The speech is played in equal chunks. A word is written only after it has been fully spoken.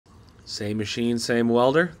Same machine, same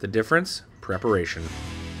welder. The difference? Preparation.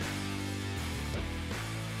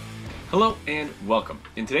 Hello and welcome.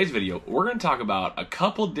 In today's video, we're going to talk about a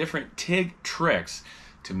couple different TIG tricks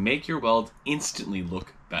to make your weld instantly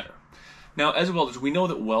look better. Now, as welders, we know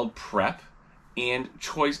that weld prep and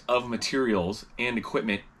choice of materials and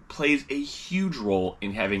equipment plays a huge role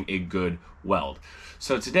in having a good weld.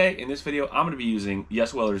 So today, in this video, I'm going to be using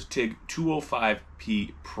YesWelder's TIG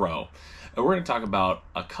 205P Pro. And we're going to talk about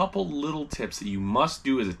a couple little tips that you must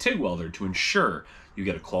do as a TIG welder to ensure you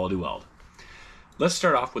get a quality weld. Let's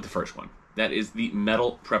start off with the first one. That is the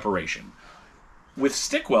metal preparation. With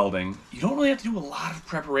stick welding, you don't really have to do a lot of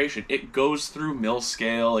preparation. It goes through mill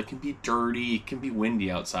scale, it can be dirty, it can be windy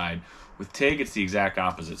outside. With TIG, it's the exact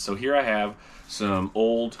opposite. So here I have some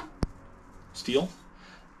old steel,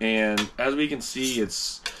 and as we can see,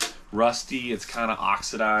 it's rusty, it's kind of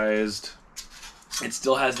oxidized. It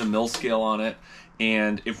still has the mill scale on it,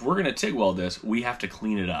 and if we're gonna TIG weld this, we have to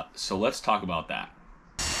clean it up. So let's talk about that.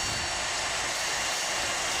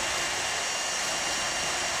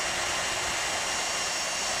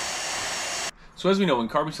 So as we know, when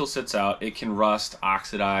carbon steel sits out, it can rust,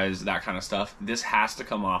 oxidize, that kind of stuff. This has to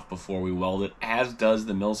come off before we weld it, as does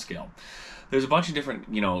the mill scale. There's a bunch of different,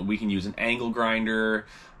 we can use an angle grinder.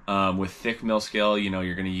 With thick mill scale,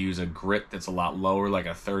 you're going to use a grit that's a lot lower, like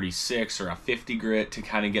a 36 or a 50 grit to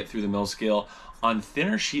kind of get through the mill scale. On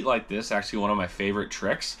thinner sheet like this, actually one of my favorite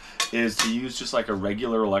tricks is to use just like a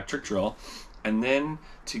regular electric drill, and then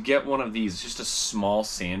to get one of these, just a small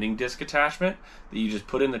sanding disc attachment that you just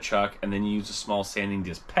put in the chuck, and then you use a small sanding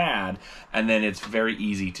disc pad, and then it's very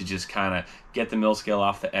easy to just kind of get the mill scale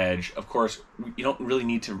off the edge. Of course, you don't really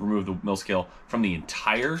need to remove the mill scale from the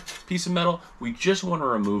entire piece of metal. We just want to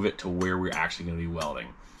remove it to where we're actually going to be welding.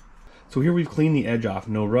 So here we've cleaned the edge off,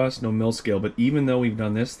 no rust, no mill scale, but even though we've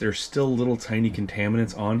done this, there's still little tiny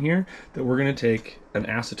contaminants on here that we're going to take an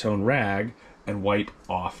acetone rag and wipe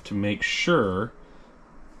off to make sure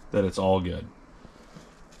that it's all good.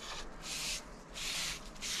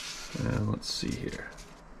 Now let's see here.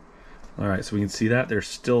 All right, so we can see that there's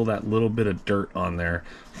still that little bit of dirt on there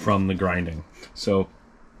from the grinding. So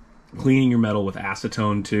cleaning your metal with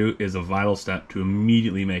acetone too is a vital step to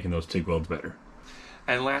immediately making those TIG welds better.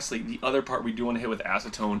 And lastly, the other part we do want to hit with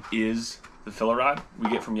acetone is the filler rod we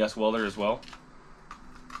get from YesWelder as well.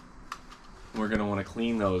 We're going to want to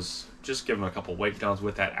clean those, just give them a couple wipe downs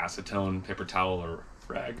with that acetone paper towel or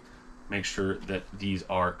rag. Make sure that these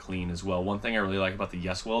are clean as well. One thing I really like about the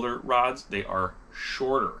YesWelder rods, they are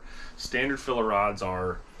shorter. Standard filler rods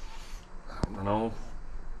are, I don't know,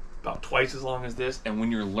 about twice as long as this, and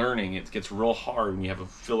when you're learning, it gets real hard when you have a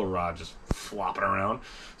filler rod just flopping around.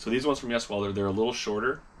 So these ones from YesWelder, they're a little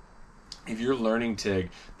shorter. If you're learning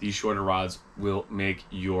TIG, these shorter rods will make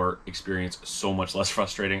your experience so much less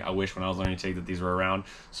frustrating. I wish when I was learning TIG that these were around.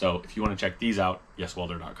 So if you want to check these out,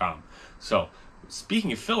 YesWelder.com. So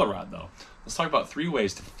speaking of filler rod though, let's talk about 3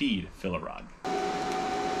 ways to feed filler rod.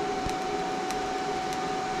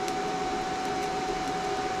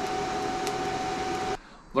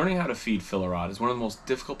 Learning how to feed filler rod is one of the most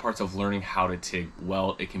difficult parts of learning how to TIG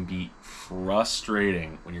weld. It can be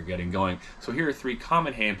frustrating when you're getting going. So here are 3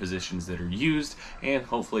 common hand positions that are used, and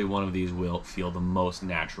hopefully one of these will feel the most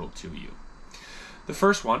natural to you. The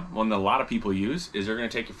first one that a lot of people use, is they're going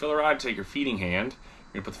to take your filler rod, take your feeding hand,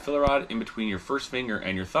 you're going to put the filler rod in between your first finger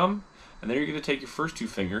and your thumb, and then you're going to take your first 2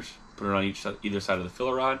 fingers, put it on either side of the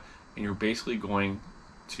filler rod, and you're basically going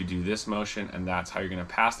to do this motion, and that's how you're going to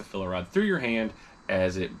pass the filler rod through your hand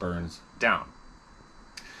as it burns down.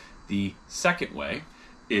 The second way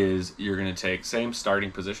is you're going to take same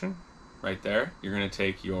starting position right there. You're going to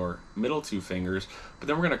take your middle 2 fingers, but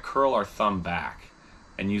then we're going to curl our thumb back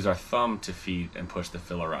and use our thumb to feed and push the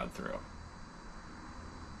filler rod through.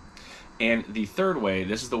 And the third way,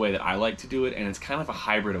 this is the way that I like to do it, and it's kind of a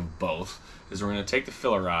hybrid of both, is we're going to take the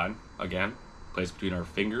filler rod, again, place between our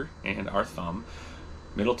finger and our thumb,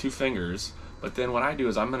 middle 2 fingers, but then what I do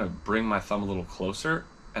is I'm going to bring my thumb a little closer,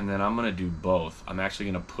 and then I'm going to do both. I'm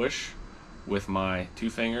actually going to push with my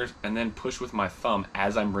 2 fingers and then push with my thumb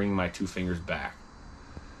as I'm bringing my 2 fingers back.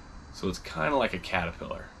 So it's kind of like a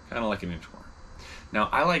caterpillar, kind of like an inchworm. Now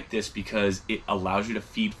I like this because it allows you to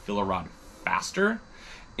feed filler rod faster,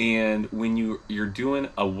 and when you're doing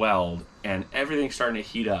a weld and everything's starting to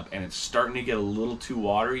heat up and it's starting to get a little too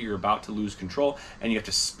watery, you're about to lose control and you have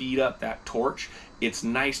to speed up that torch, it's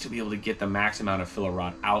nice to be able to get the max amount of filler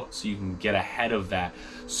rod out so you can get ahead of that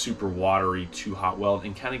super watery, too hot weld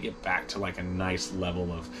and kind of get back to like a nice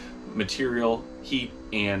level of material, heat,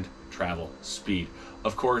 and travel speed.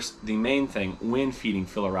 Of course, the main thing when feeding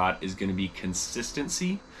filler rod is going to be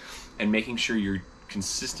consistency and making sure you're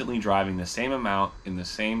consistently driving the same amount in the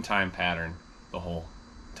same time pattern the whole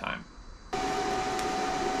time.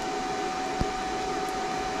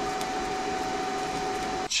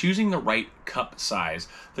 Choosing the right cup size.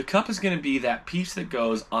 The cup is going to be that piece that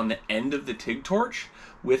goes on the end of the TIG torch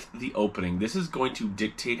with the opening. This is going to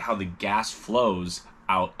dictate how the gas flows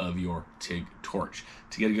out of your TIG torch.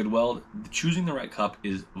 To get a good weld, choosing the right cup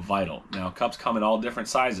is vital. Now, cups come in all different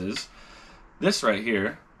sizes. This right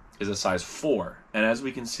here is a size 4, and as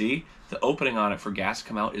we can see, the opening on it for gas to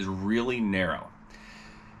come out is really narrow.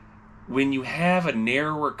 When you have a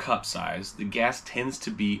narrower cup size, the gas tends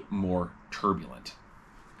to be more turbulent.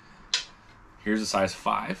 Here's a size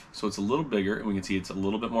 5, so it's a little bigger, and we can see it's a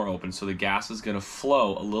little bit more open, so the gas is going to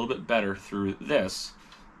flow a little bit better through this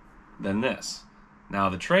than this. Now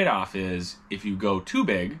the trade-off is, if you go too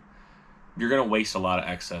big, you're going to waste a lot of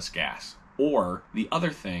excess gas. Or the other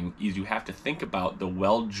thing is you have to think about the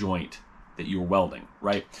weld joint that you're welding,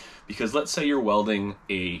 right? Because let's say you're welding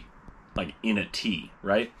like in a T,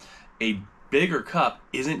 right? A bigger cup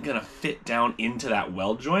isn't going to fit down into that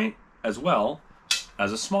weld joint as well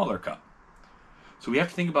as a smaller cup. So we have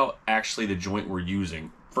to think about actually the joint we're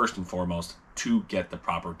using first and foremost to get the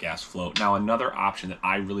proper gas flow. Now, another option that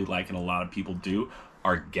I really like and a lot of people do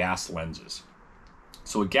are gas lenses.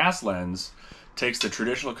 So a gas lens takes the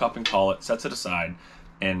traditional cup and collet, sets it aside,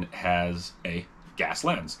 and has a gas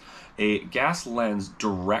lens. A gas lens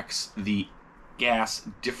directs the gas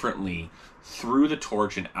differently through the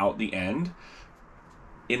torch and out the end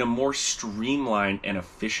in a more streamlined and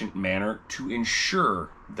efficient manner to ensure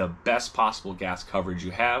the best possible gas coverage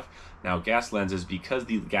you have. Now, gas lenses, because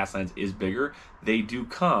the gas lens is bigger, they do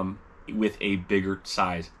come with a bigger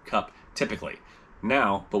size cup typically.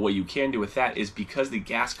 Now, but what you can do with that is, because the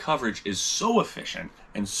gas coverage is so efficient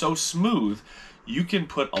and so smooth, you can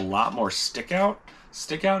put a lot more stick out.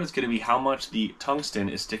 Stick out is going to be how much the tungsten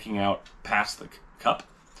is sticking out past the cup.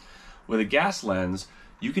 With a gas lens,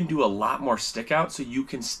 you can do a lot more stick out, so you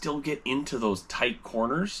can still get into those tight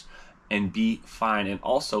corners and be fine. And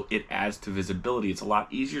also, it adds to visibility. It's a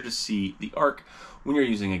lot easier to see the arc when you're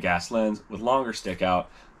using a gas lens with longer stick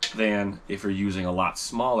out than if you're using a lot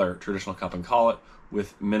smaller traditional cup and collet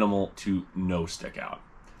with minimal to no stick out.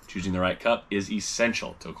 Choosing the right cup is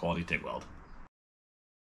essential to a quality TIG weld.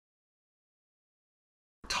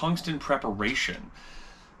 Tungsten preparation.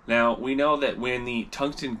 Now, we know that when the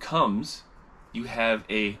tungsten comes, you have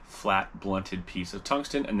a flat blunted piece of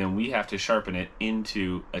tungsten, and then we have to sharpen it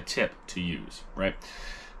into a tip to use, right?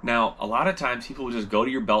 Now, a lot of times people will just go to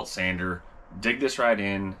your belt sander, dig this right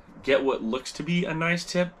in, get what looks to be a nice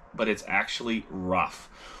tip, but it's actually rough.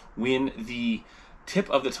 When the tip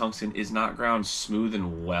of the tungsten is not ground smooth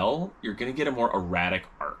and well, you're going to get a more erratic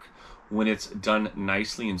arc. When it's done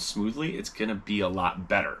nicely and smoothly, it's going to be a lot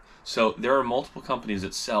better. So there are multiple companies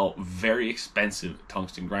that sell very expensive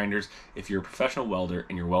tungsten grinders. If you're a professional welder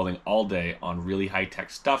and you're welding all day on really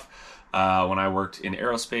high-tech stuff, when I worked in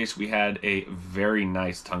aerospace, we had a very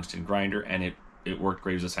nice tungsten grinder, and it worked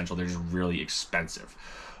great. It was essential. They're just really expensive.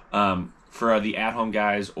 For the at-home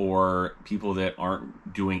guys or people that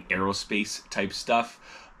aren't doing aerospace type stuff,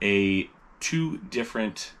 a 2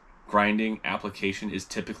 different grinding application is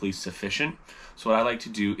typically sufficient. So what I like to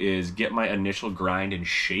do is get my initial grind in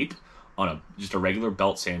shape on just a regular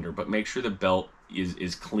belt sander, but make sure the belt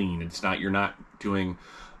is clean. It's not, you're not doing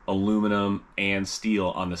aluminum and steel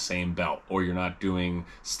on the same belt, or you're not doing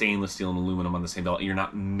stainless steel and aluminum on the same belt. You're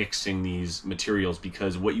not mixing these materials,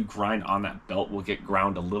 because what you grind on that belt will get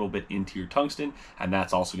ground a little bit into your tungsten, and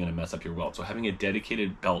that's also going to mess up your weld. So having a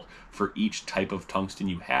dedicated belt for each type of tungsten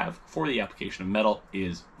you have for the application of metal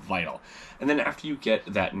is vital. And then after you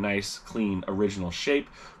get that nice, clean, original shape,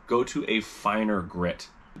 go to a finer grit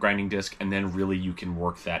grinding disc, and then really you can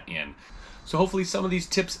work that in. So hopefully some of these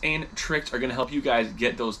tips and tricks are going to help you guys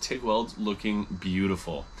get those TIG welds looking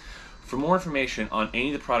beautiful. For more information on any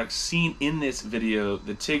of the products seen in this video,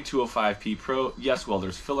 the TIG 205P Pro,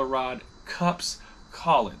 YesWelder's filler rod, cups,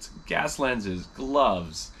 collets, gas lenses,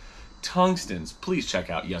 gloves, tungstens, please check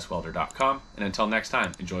out YesWelder.com. And until next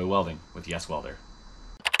time, enjoy welding with YesWelder.